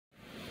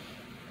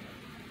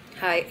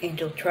Hi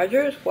Angel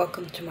Treasures,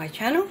 welcome to my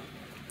channel.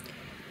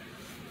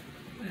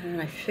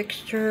 And I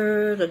fixed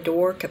her, the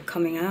door kept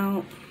coming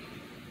out.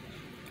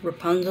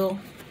 Rapunzel.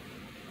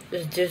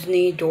 This is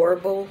Disney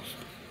Doorables.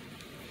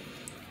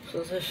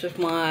 So this is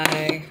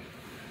my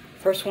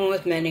first one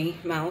with Minnie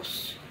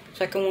Mouse,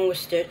 second one with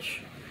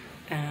Stitch,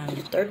 and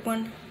the third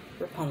one,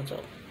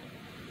 Rapunzel.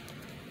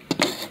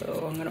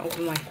 So I'm gonna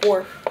open my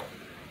fourth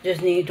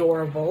Disney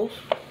Doorables.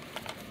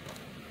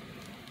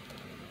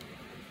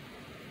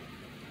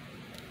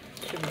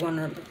 One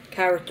of the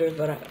characters,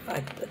 but I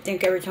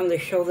think every time they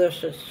show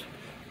this, it's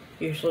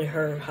usually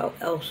her,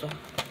 Elsa,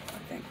 I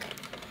think.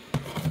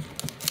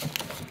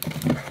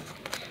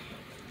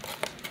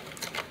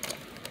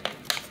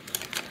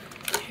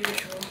 As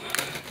usual,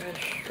 I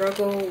gotta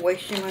struggle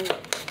wasting my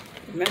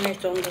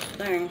minutes on this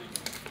thing.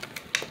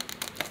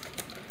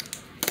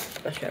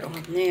 Especially I don't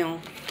have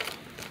nails.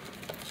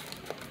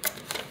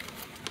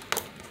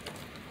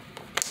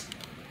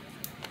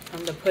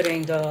 I'm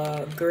putting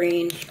the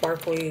green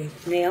sparkly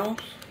nails,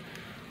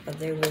 but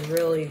they were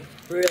really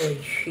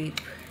cheap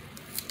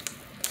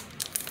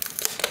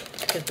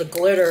because the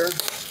glitter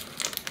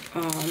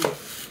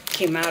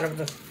came out of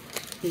the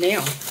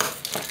nail.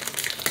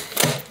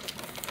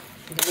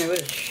 And then it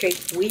was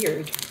shaped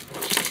weird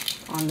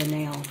on the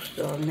nails,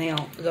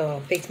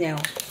 the fake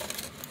nails.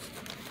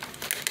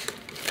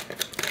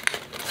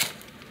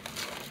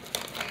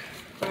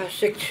 But I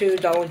stick to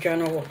Dollar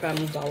General or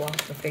Family Dollar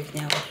for fake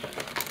nails.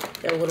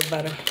 They're a little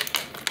better.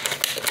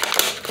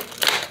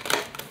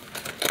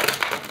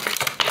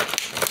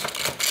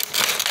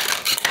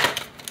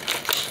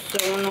 So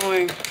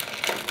annoying.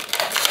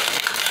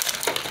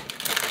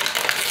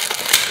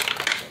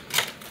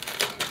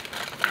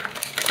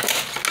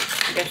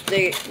 I guess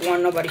they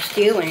want nobody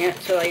stealing it,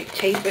 so they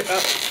tape it up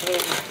so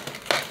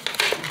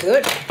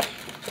good.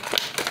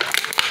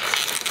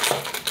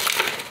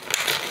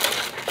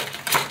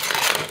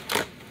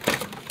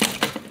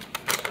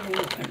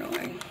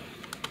 Annoying.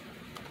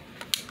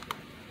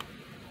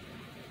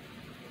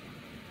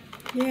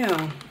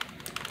 Yeah,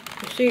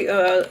 you see,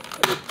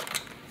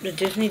 the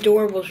Disney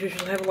Doorables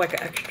usually have like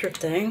an extra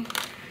thing,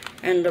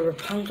 and the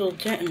Rapunzel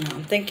didn't.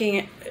 I'm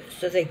thinking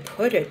so they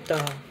put it,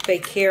 the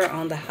fake hair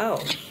on the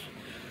house.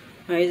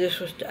 Maybe this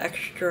was the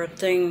extra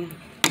thing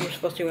that was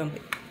supposed to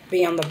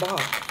be on the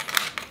box.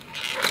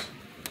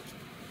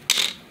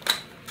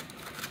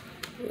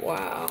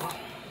 Wow.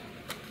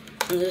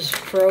 And this is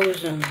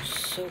Frozen,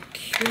 so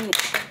cute.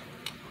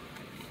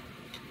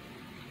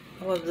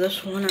 I love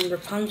this one and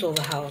Rapunzel,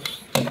 the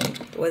house,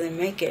 the way they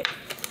make it.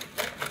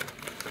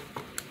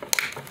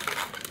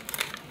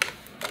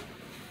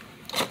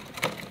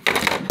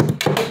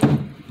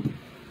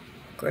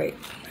 Great.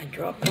 I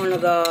dropped one of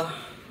the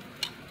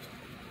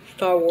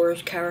Star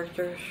Wars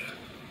characters.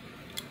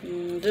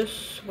 And this is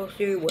supposed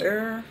to be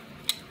where?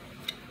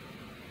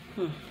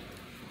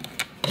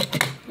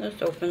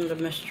 Let's open the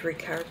mystery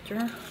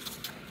character.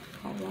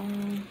 How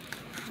long?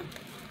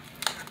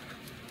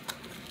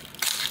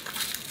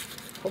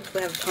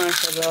 Hopefully I have time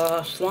for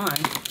the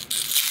slime.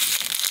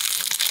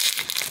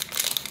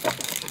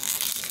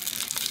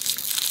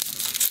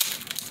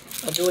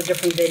 I'll do a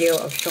different video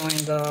of showing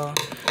the,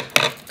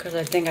 because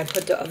I think I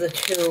put the other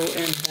two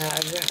in the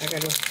bag. I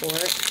gotta look for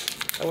it.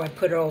 So I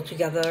put it all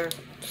together,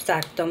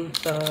 stacked them,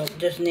 the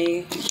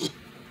Disney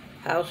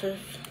houses.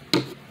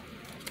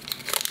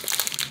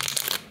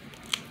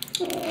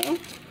 Aww,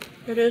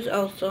 it is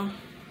Elsa.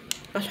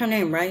 That's her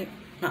name, right?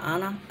 Not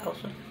Anna,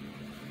 Elsa.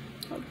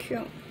 Oh,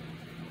 cute.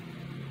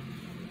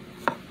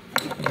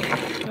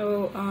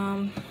 So,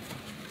 I'm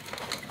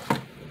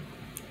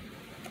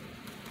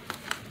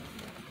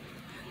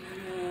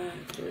gonna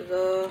do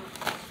the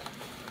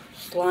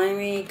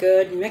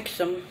SlimyGlood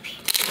Mix'ems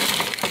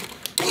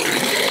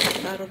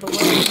out of the way.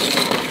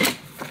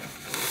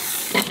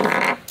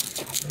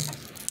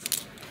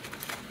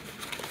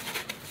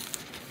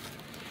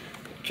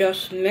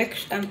 Just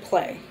mix and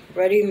play.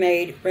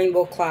 Ready-made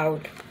rainbow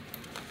cloud.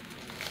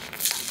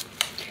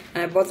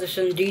 And I bought this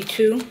in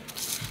D2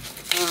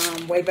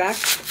 way back.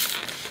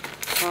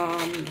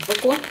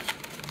 Brooklyn,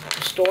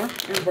 the store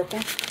in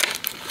Brooklyn.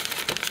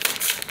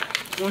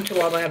 Once in a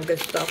while they have good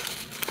stuff.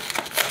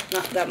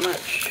 Not that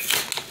much.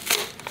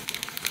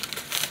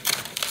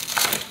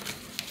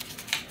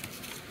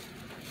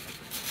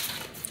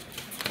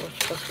 What's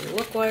it supposed to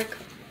look like?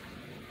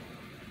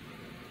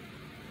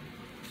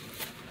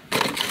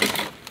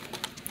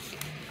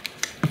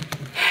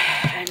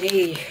 I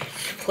need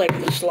to play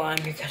with the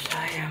slime because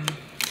I am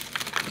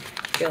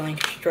feeling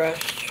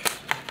stressed.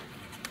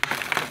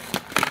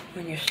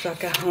 When you're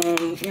stuck at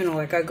home, you know,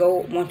 like I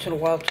go once in a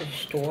while to the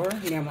store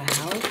near my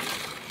house,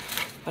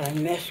 but I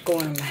miss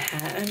going to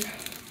Manhattan.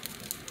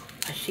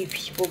 I see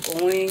people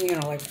going, you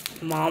know, like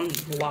mom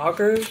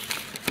vloggers,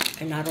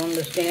 and I don't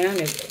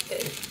understand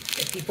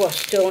if people are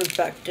still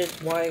infected,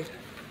 why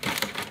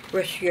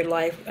risk your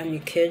life and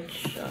your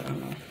kids? I don't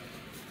know.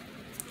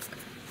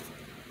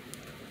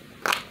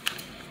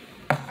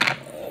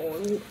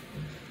 Oh.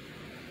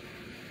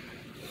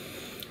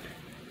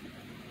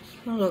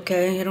 Smells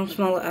okay. I don't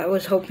smell. I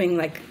was hoping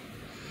like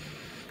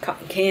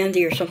cotton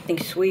candy or something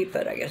sweet,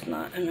 but I guess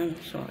not. And then,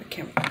 so I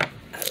can't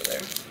out of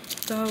there.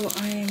 So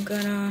I am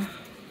gonna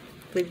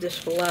leave this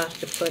for last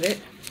to put it,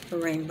 the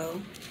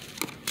rainbow.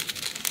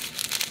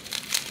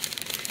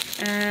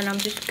 And I'm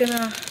just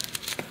gonna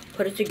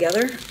put it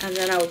together, and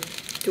then I'll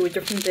do a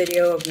different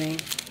video of me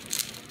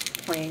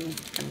playing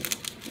and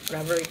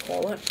whatever you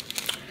call it.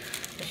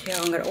 Let's see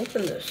how I'm gonna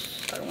open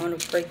this. I don't want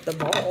to break the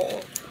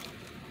ball.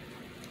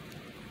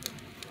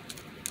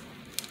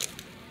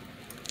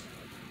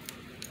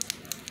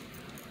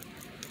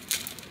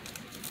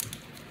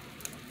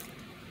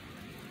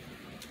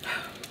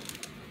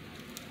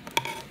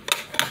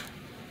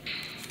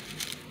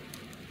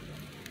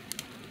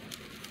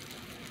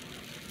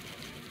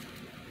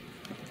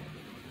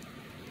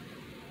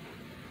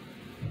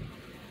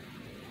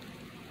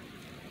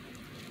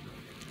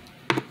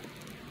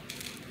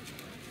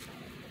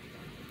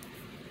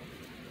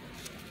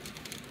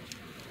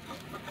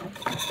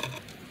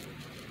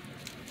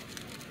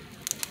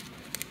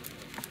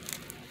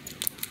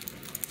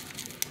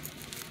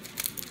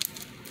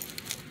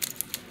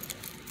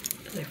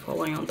 They're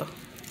falling on the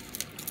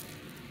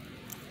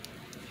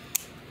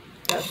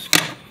desk.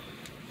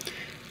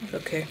 It's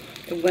okay.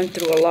 It went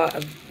through a lot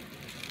of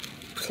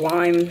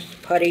slimes,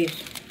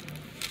 putties,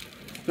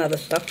 and other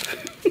stuff.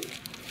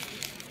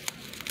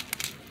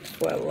 That's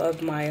why I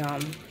love my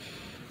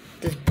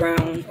this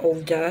brown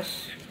old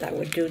desk that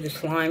would do the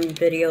slime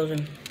videos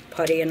and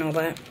putty and all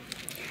that,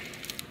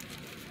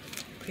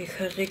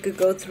 because they could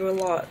go through a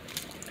lot.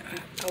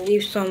 I'll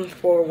leave some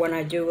for when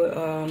I do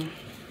a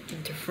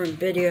different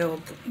video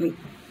of me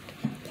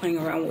playing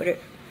around with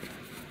it.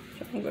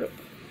 So I'm gonna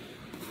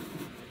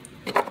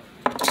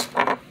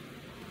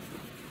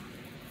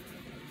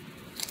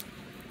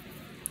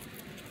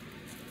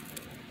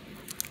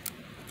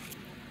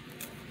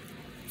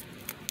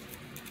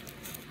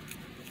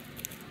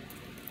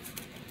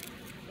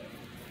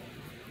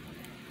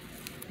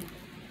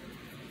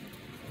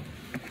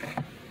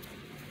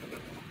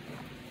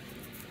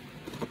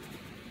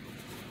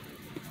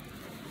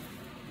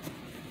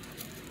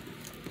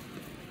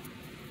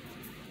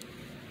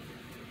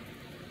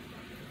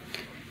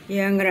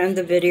I'm gonna end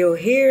the video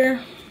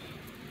here.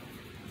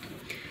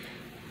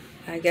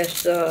 I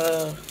guess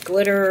the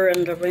glitter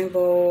and the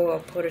rainbow, I'll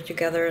put it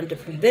together in a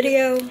different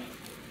video.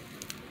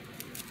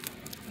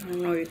 I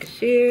don't know if you can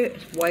see it.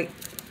 It's white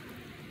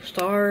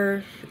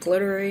stars,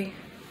 glittery,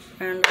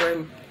 and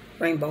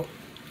rainbow.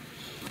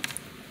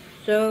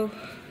 So,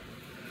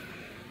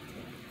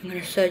 I'm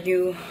gonna send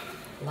you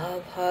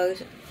love,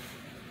 hugs,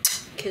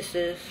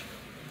 kisses